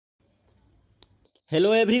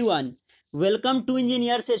Hello everyone, welcome to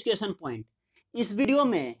engineers education point. इस video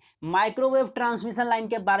में microwave transmission line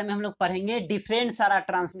के बारे में हम लोग पढ़ेंगे। डिफरेंट सारा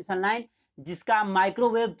ट्रांसमिशन लाइन जिसका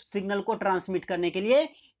माइक्रोवेव सिग्नल को ट्रांसमिट करने के लिए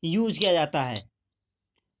यूज किया जाता है।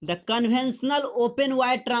 The conventional open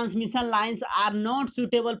wire transmission lines are not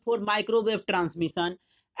suitable for microwave transmission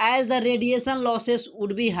as the radiation losses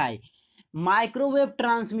would be high. Microwave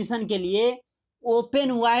transmission के लिए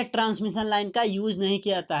ओपन वायर ट्रांसमिशन लाइन का यूज नहीं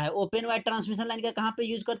किया जाता है। ओपन वायर ट्रांसमिशन लाइन का कहाँ पे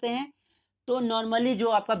यूज करते हैं? तो नॉर्मली जो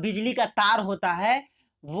आपका बिजली का तार होता है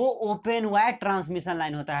वो ओपन वायर ट्रांसमिशन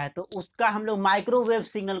लाइन होता है, तो उसका हम लोग माइक्रोवेव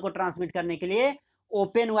सिग्नल को ट्रांसमिट करने के लिए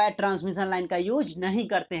ओपन वायर ट्रांसमिशन लाइन का यूज नहीं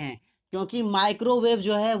करते हैं, क्योंकि माइक्रोवेव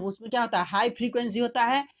जो है उसमें क्या होता है, हाई फ्रीक्वेंसी होता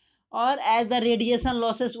है और as the radiation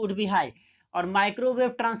losses would be high. और माइक्रोवेव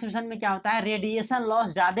ट्रांसमिशन में क्या होता है, रेडिएशन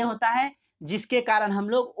लॉस ज़्यादा होता है, जिसके कारण हम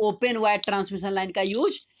लोग ओपन वायर ट्रांसमिशन लाइन का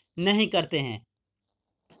यूज नहीं करते हैं।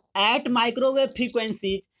 Eight microwave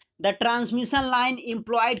frequencies the transmission line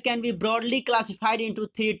employed can be broadly classified into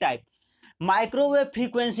 3 type. Microwave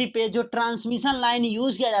frequency पे जो ट्रांसमिशन लाइन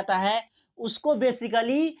यूज किया जाता है उसको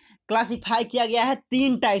बेसिकली क्लासिफाई किया गया है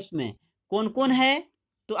 3 टाइप्स में। कौन कौन है?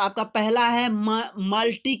 तो आपका पहला है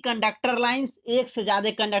मल्टी कंडक्टर लाइंस, एक से ज़्यादा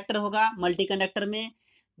कंडक्टर होगा मल्टी कंडक्टर में।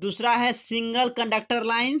 दूसरा है सिंगल कंडक्टर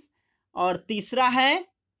लाइंस और तीसरा है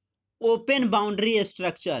ओपन बाउंड्री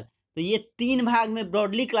स्ट्रक्चर। तो ये 3 भाग में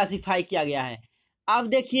ब्रॉडली क्लासिफाई किया गया है। अब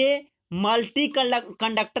देखिए मल्टी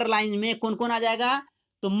कंडक्टर लाइन में कौन कौन आ जाएगा?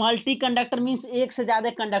 तो मल्टी कंडक्टर मीन्स एक से ज़्यादा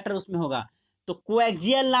कंडक्टर उसमें होगा। तो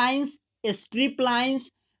coaxial lines, strip lines,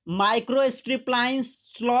 micro strip lines,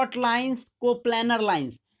 slot lines, coplanar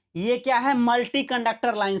lines, ये क्या है, मल्टी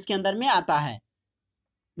कंडक्टर लाइंस के अंदर में आता है।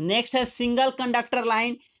 नेक्स्ट है सिंगल कंडक्टर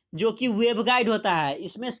लाइन, जो कि वेवगाइड होता है,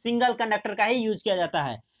 इसमें सिंगल कंडक्टर का ही यूज किया जाता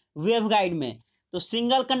है वेवगाइड में। तो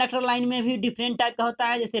सिंगल कंडक्टर लाइन में भी डिफरेंट टाइप का होता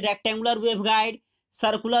है, जैसे rectangular waveguide,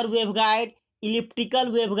 circular waveguide, elliptical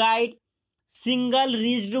waveguide, single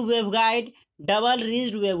rigid waveguide, double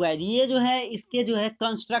rigid waveguide. ये जो है इसके जो है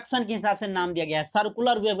कंस्ट्रक्शन के हिसाब से नाम दिया गया है।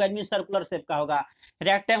 सर्कुलर वेवगाइड में सर्कुलर शेप का होगा,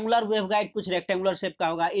 रेक्टेंगुलर वेवगाइड कुछ रेक्टेंगुलर शेप का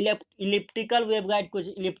होगा, इलिप्टिकल वेवगाइड कुछ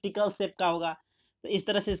इलिप्टिकल शेप का होगा। तो इस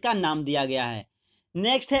तरह से इसका नाम दिया गया है।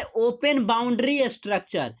 नेक्स्ट है open boundary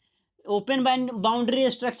structure. Open boundary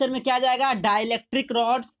structure में क्या जाएगा, डाइलेक्ट्रिक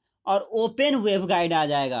रॉड्स और ओपन वेवगाइड आ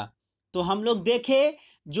जाएगा। तो हम लोग देखें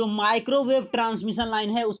जो माइक्रोवेव ट्रांसमिशन लाइन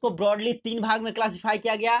है उसको ब्रॉडली 3 भाग में क्लासिफाई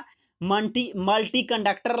किया गया, multi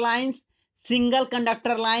conductor lines, single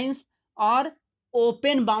conductor lines और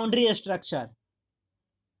ओपन बाउंड्री स्ट्रक्चर।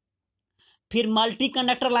 फिर मल्टी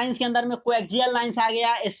कंडक्टर लाइंस के अंदर में कोएक्सियल लाइंस आ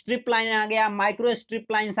गया, स्ट्रिप लाइन आ गया, माइक्रो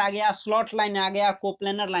स्ट्रिप लाइंस आ गया, स्लॉट लाइन आ गया,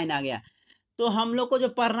 कोप्लेनर लाइन आ गया। तो हम लोग को जो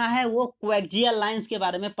पढ़ना है वो कोएक्सियल लाइंस के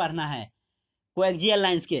बारे में पढ़ना है, कोएक्सियल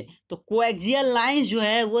लाइंस के। तो कोएक्सियल लाइंस जो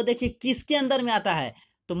है वो देखिए किसके अंदर में आता है,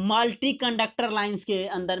 तो मल्टी कंडक्टर लाइंस के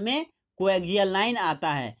अंदर में कोएक्सियल लाइन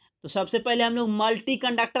आता है। तो सबसे पहले हम लोग मल्टी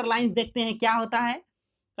कंडक्टर लाइंस देखते हैं क्या होता है।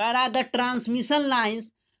 कह रहा the transmission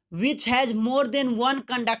lines which has more than one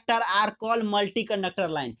conductor are called multi conductor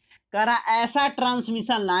line। कह रहा ऐसा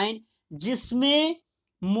ट्रांसमिशन लाइन जिसमें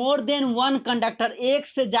मोर देन वन कंडक्टर, एक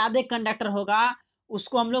से ज्यादा कंडक्टर होगा,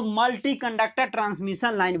 उसको हम लोग मल्टी कंडक्टर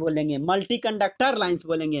ट्रांसमिशन लाइन बोलेंगे, मल्टी कंडक्टर लाइंस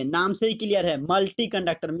बोलेंगे। नाम से ही क्लियर है, मल्टी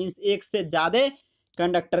कंडक्टर मीन्स एक से ज्यादा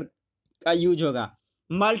कंडक्टर का यूज होगा।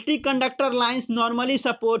 Multi conductor lines normally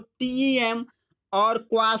support TEM और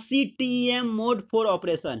quasi TEM mode for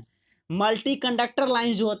operation. Multi conductor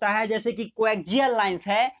lines जो होता है जैसे कि कोएक्सियल लाइंस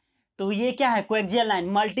है, तो ये क्या है, coaxial line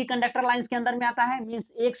multi conductor lines के अंदर में आता है,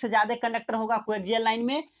 मींस एक से ज्यादा कंडक्टर होगा कोएक्सियल लाइन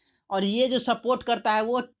में, और ये जो सपोर्ट करता है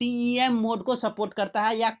वो टीईएम मोड को सपोर्ट करता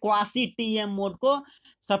है या क्वासी टीईएम मोड को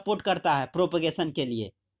सपोर्ट करता है प्रोपगेशन के लिए।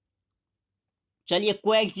 चलिए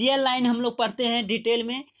कोएक्सियल लाइन हम लोग पढ़ते हैं डिटेल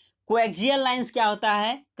में। कोएक्सियल लाइंस क्या होता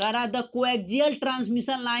है, कह रहा the coaxial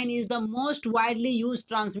transmission line is the most widely used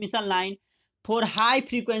transmission line for high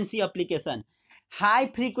frequency application. High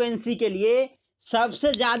frequency के लिए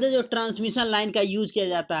सबसे ज्यादा जो ट्रांसमिशन लाइन का यूज किया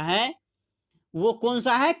जाता है वो कौन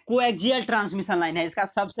सा है, कोएक्सियल ट्रांसमिशन लाइन है, इसका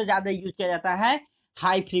सबसे ज्यादा यूज किया जाता है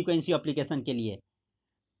हाई फ्रीक्वेंसी एप्लीकेशन के लिए।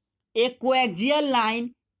 ए coaxial line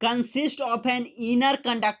consist of an inner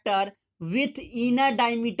conductor with inner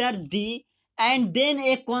diameter d and then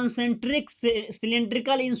a concentric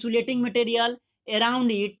cylindrical insulating material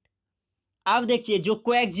around it। अब देखिए जो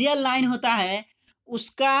कोएक्सियल लाइन होता है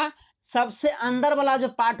उसका सबसे अंदर वाला जो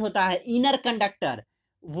पार्ट होता है इनर कंडक्टर,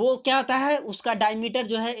 वो क्या होता है, उसका डायमीटर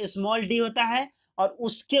जो है स्मॉल d होता है, और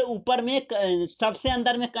उसके ऊपर में सबसे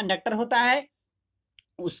अंदर में कंडक्टर होता है,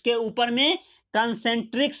 उसके ऊपर में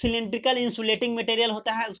कंसेंट्रिक सिलिंड्रिकल इंसुलेटिंग मटेरियल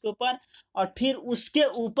होता है उसके ऊपर, और फिर उसके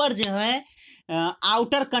ऊपर जो है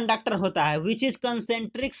आउटर कंडक्टर होता है which is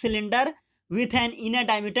concentric cylinder with an inner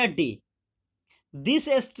diameter D. This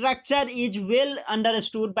structure is well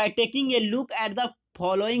understood by taking a look at the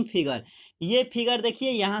following figure. ये फिगर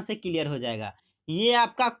देखिए, यहाँ से क्लियर हो जाएगा। ये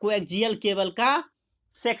आपका कोएक्सियल केबल का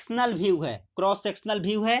सेक्शनल व्यू है, क्रॉस सेक्शनल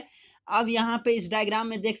व्यू है। अब यहाँ पे इस डायग्राम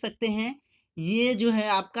में देख सकते हैं, ये जो है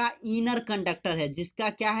आपका इनर कंडक्टर है जिसका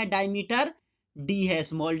क्या है, डायमीटर डी है,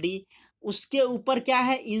 स्मॉल डी। उसके ऊपर क्या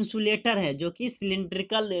है, इंसुलेटर है जो कि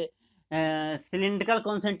सिलिंड्रिकल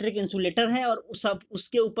कॉन्सेंट्रिक इंसुलेटर है, और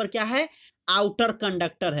उसके ऊपर क्या है, आउटर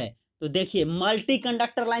कंडक्टर है। तो देखिए मल्टी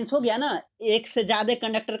कंडक्टर लाइंस हो गया ना, एक से ज्यादा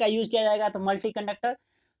कंडक्टर का यूज किया जाएगा तो मल्टी कंडक्टर।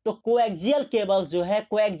 तो कोएक्सियल केबल्स जो है,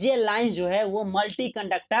 कोएक्सियल लाइंस जो है वो मल्टी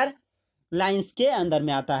कंडक्टर लाइंस के अंदर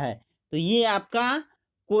में आता है। तो ये आपका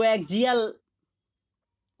कोएक्सियल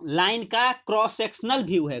लाइन का क्रॉस सेक्शनल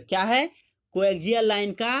व्यू है। क्या है, कोएक्सियल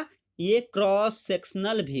लाइन का ये क्रॉस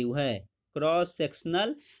सेक्शनल व्यू है, cross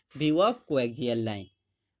sectional view of coaxial line.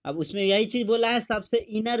 अब उसमें यही चीज बोला है, सबसे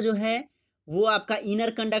इनर जो है वो आपका इनर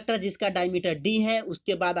कंडक्टर जिसका डायमीटर डी है,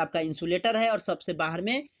 उसके बाद आपका इंसुलेटर है, और सबसे बाहर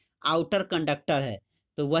में आउटर कंडक्टर है।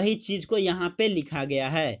 तो वही चीज को यहाँ पे लिखा गया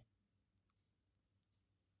है।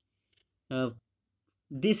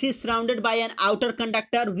 This is surrounded by N outer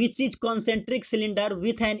conductor which is concentric cylinder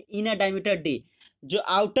with an inner diameter D. जो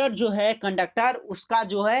आउटर जो है कंडक्टर, उसका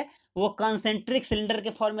जो है वो कॉन्सेंट्रिक सिलेंडर के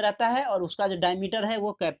फॉर्म में रहता है, और उसका जो डायमीटर है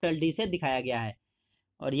वो कैपिटल डी से दिखाया गया है।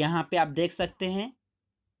 और यहाँ पे आप देख सकते हैं,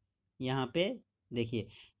 यहाँ पे देखिए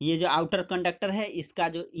ये जो आउटर कंडक्टर है इसका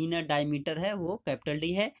जो इनर डायमीटर है वो कैपिटल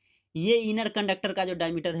डी है, ये इनर कंडक्टर का जो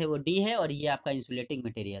डायमीटर है वो डी है, और ये आपका इंसुलेटिंग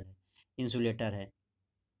मटेरियल है, इंसुलेटर है।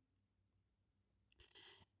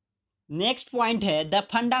 नेक्स्ट पॉइंट है, the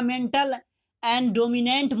fundamental and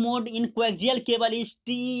dominant mode in coaxial cable is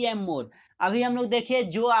TEM mode. अभी हम लोग देखिए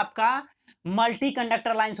जो आपका मल्टी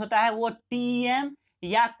कंडक्टर लाइंस होता है वो टीईएम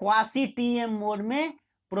या क्वासी टीईएम मोड में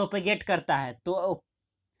प्रोपेगेट करता है।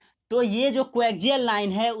 तो ये जो कोएक्सियल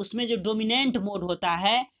लाइन है उसमें जो डोमिनेंट मोड होता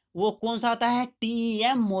है वो कौन सा होता है,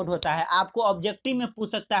 टीईएम मोड होता है। आपको ऑब्जेक्टिव में पूछ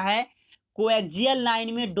सकता है कोएक्सियल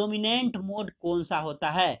लाइन में डोमिनेंट मोड कौन सा होता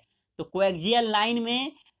है। तो कोएक्सियल लाइन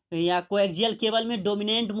में या कोएक्सियल केबल में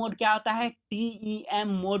डोमिनेंट मोड क्या होता है, टीईएम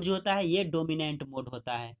मोड जो होता है ये डोमिनेंट मोड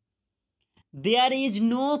होता है। There is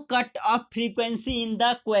no cut off frequency in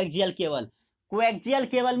the coaxial cable. Coaxial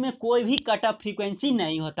cable में कोई भी कट ऑफ फ्रीक्वेंसी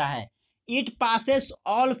नहीं होता है। इट पासेस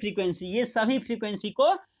ऑल फ्रीक्वेंसी, ये सभी फ्रीक्वेंसी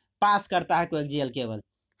को पास करता है coaxial cable.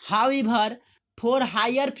 However for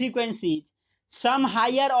higher frequencies some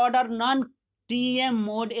higher order non TM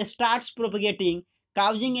mode starts propagating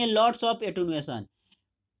causing A lots of attenuation.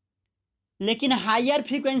 लेकिन हायर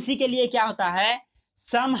फ्रीक्वेंसी के लिए क्या होता है,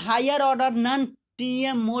 some higher order non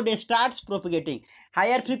TM mode starts propagating.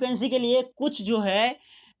 Higher frequency के लिए कुछ जो है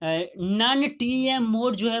नॉन टीएम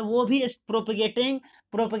मोड जो है वो भी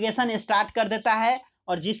प्रोपेगेशन स्टार्ट कर देता है,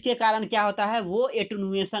 और जिसके कारण क्या होता है वो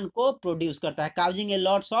एटेन्यूएशन को प्रोड्यूस करता है, causing A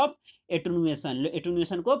lots of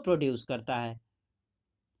attenuation को प्रोड्यूस करता है।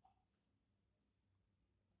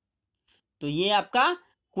 तो ये आपका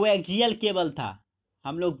कोएक्सियल केबल था।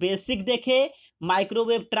 हम लोग बेसिक देखे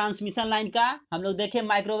माइक्रोवेव ट्रांसमिशन लाइन का। हम लोग देखे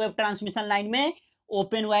माइक्रोवेव ट्रांसमिशन लाइन में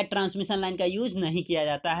ओपन वायर ट्रांसमिशन लाइन का यूज नहीं किया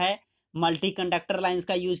जाता है, मल्टी कंडक्टर लाइंस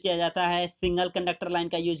का यूज किया जाता है, सिंगल कंडक्टर लाइन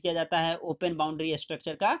का यूज किया जाता है, ओपन बाउंड्री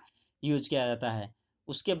स्ट्रक्चर का यूज किया जाता है।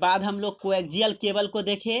 उसके बाद हम लोग कोएक्सियल केबल को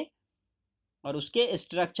देखे और उसके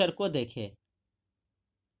स्ट्रक्चर को देखे।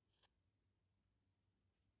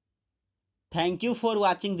 Thank you for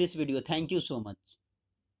watching this video, thank you so much.